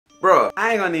Bro,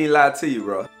 I ain't gonna even lie to you,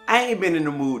 bro. I ain't been in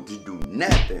the mood to do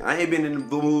nothing. I ain't been in the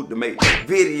mood to make a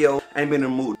video. I ain't been in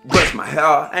the mood to brush my hair.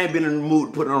 I ain't been in the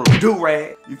mood to put on a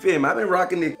do-rag. You feel me? I've been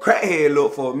rocking this crackhead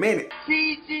look for a minute.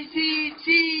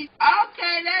 Okay,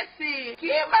 that's it.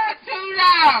 Give my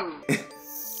 $2.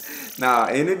 Nah,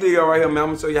 in this video right here, man, I'm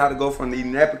gonna show you how to go from these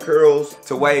nappy curls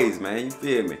to waves, man. You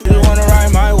feel me? You wanna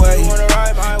ride my way.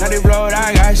 Now they blow what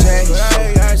I got say.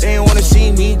 They wanna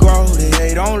see me grow. They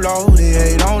hate on low. They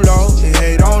hate on low. They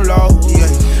hate on low. Yeah.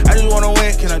 I just wanna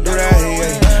win. Can I do that?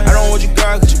 Yeah. I don't want you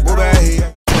girl, cause you boo bad.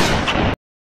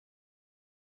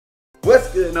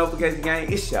 What's good, notification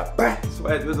gang? It's your boy,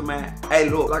 SwaggDrizzle, man. Hey,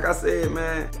 look, like I said,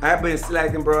 man, I've been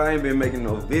slacking, bro. I ain't been making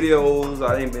no videos.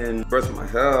 I ain't been brushing my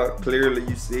hair. Clearly,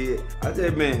 you see it. I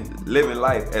just been living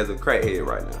life as a crackhead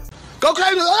right now. Go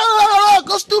crazy.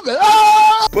 Go stupid.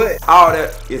 But all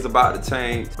that is about to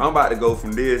change. I'm about to go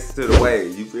from this to the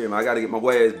waves. You feel me? I gotta get my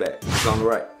waves back. It's on the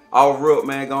right. All real,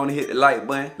 man, go on and hit the like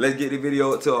button. Let's get the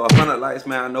video to 100 likes,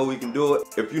 man. I know we can do it.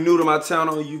 If you're new to my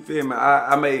channel, you feel me?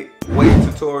 I make wave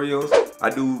tutorials. I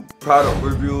do product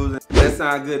reviews. If that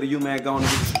sound good to you, man, go on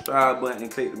and hit the subscribe button and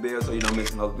click the bell so you don't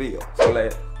miss another video. So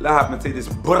let's hop into this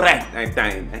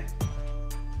thing, man.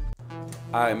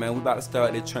 Alright, man, we about to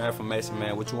start this transformation,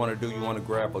 man. What you want to do, you want to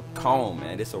grab a comb,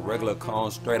 man. This a regular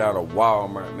comb straight out of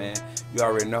Walmart, man. You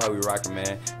already know how we rockin',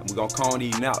 man. And we gonna comb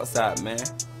these nuts out, man.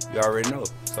 You already know.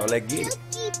 So let's get it.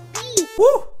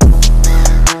 Woo!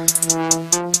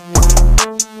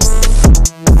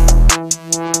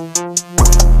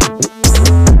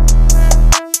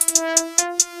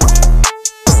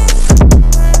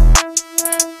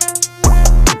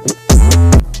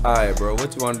 Alright, bro,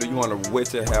 what you want to do? You want to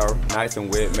wet your hair nice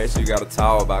and wet. Make sure you got a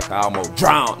towel back. I almost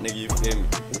drowned, nigga. You feel me?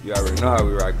 You already know how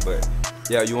we rock, but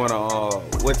yeah, you want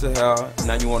to wet your hair.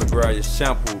 Now you want to grab your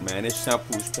shampoo, man. This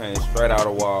shampoo came straight out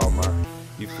of Walmart.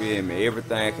 You feel me?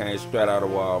 Everything came straight out of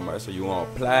Walmart. So you want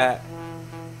to apply it.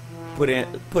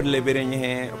 Put a little bit in your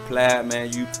hand. Apply it,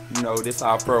 man. You know, this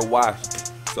our first wash.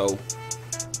 So,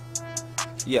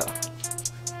 yeah.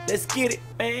 Let's get it,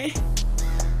 man.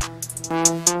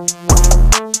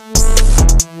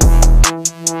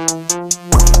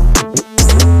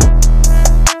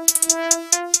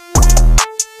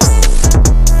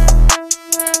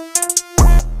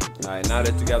 Alright, now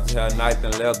that you got your hair nice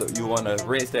and leather, you want to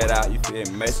rinse that out, you feel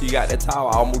me? Make sure you got that towel.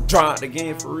 I almost drowned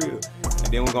again for real.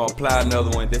 And then we're going to apply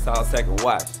another one. This our second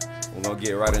wash. We're going to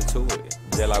get right into it.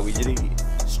 Just like we did.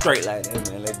 Straight like that,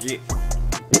 man. Let's get it.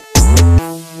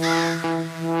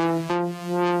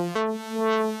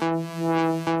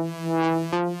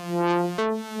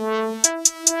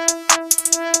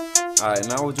 Alright,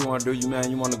 now what you want to do,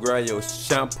 you want to grab your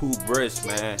shampoo brush,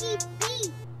 man.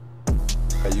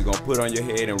 You gonna put on your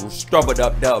head and scrub it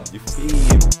up, you feel me?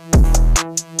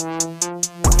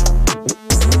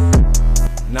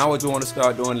 Now what you want to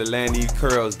start doing to land these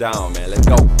curls down, man. Let's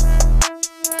go.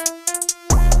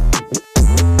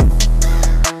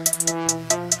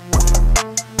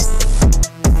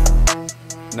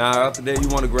 Now after that, you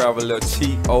want to grab a little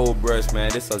cheap old brush,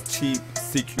 man. This is a cheap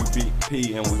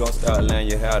CQP, and we're gonna start laying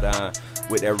your hair down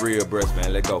with that real brush,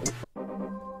 man. Let's go.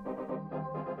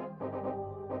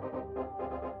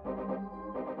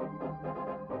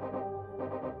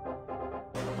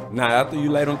 Now after you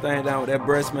lay them things down with that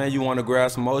brush, man, you want to grab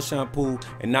some more shampoo,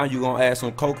 and now you're going to add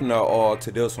some coconut oil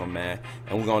to this one, man.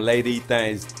 And we're going to lay these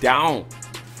things down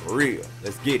for real.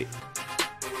 Let's get it.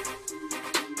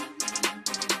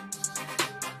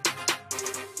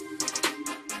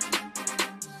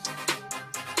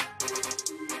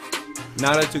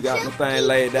 Now that you got the thing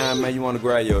laid down, man, you want to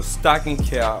grab your stocking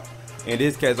cap. In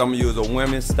this case, I'm going to use a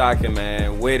women's stocking,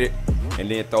 man. Wet it, and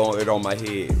then throw it on my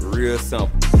head. Real simple.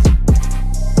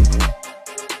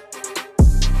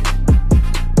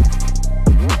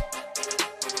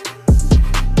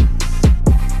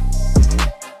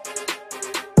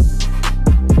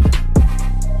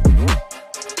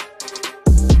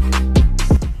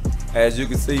 As you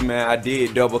can see, man, I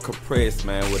did double compress,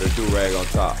 man, with a do-rag on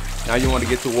top. Now you want to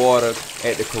get the water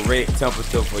at the correct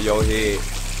temperature for your head.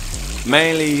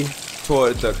 Mainly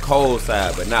towards the cold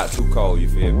side, but not too cold, you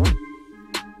feel me?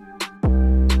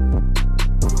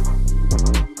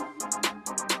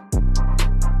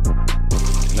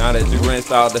 Now that you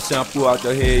rinsed all the shampoo out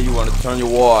your head, you want to turn your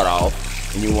water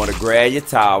off. And you want to grab your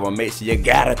towel and make sure you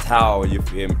got a towel, you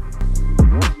feel me?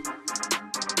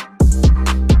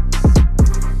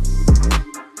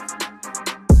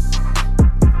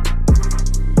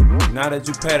 Now that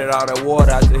you patted all that water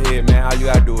out your head, man, all you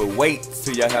gotta do is wait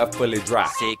till your hair fully dry.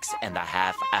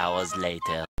 6.5 hours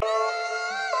later.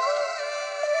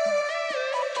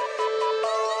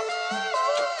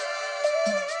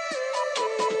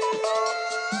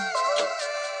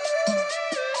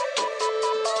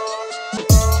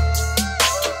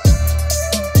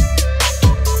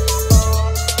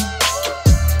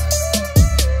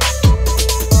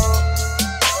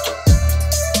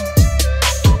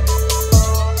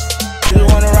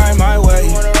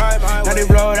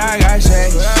 they roll,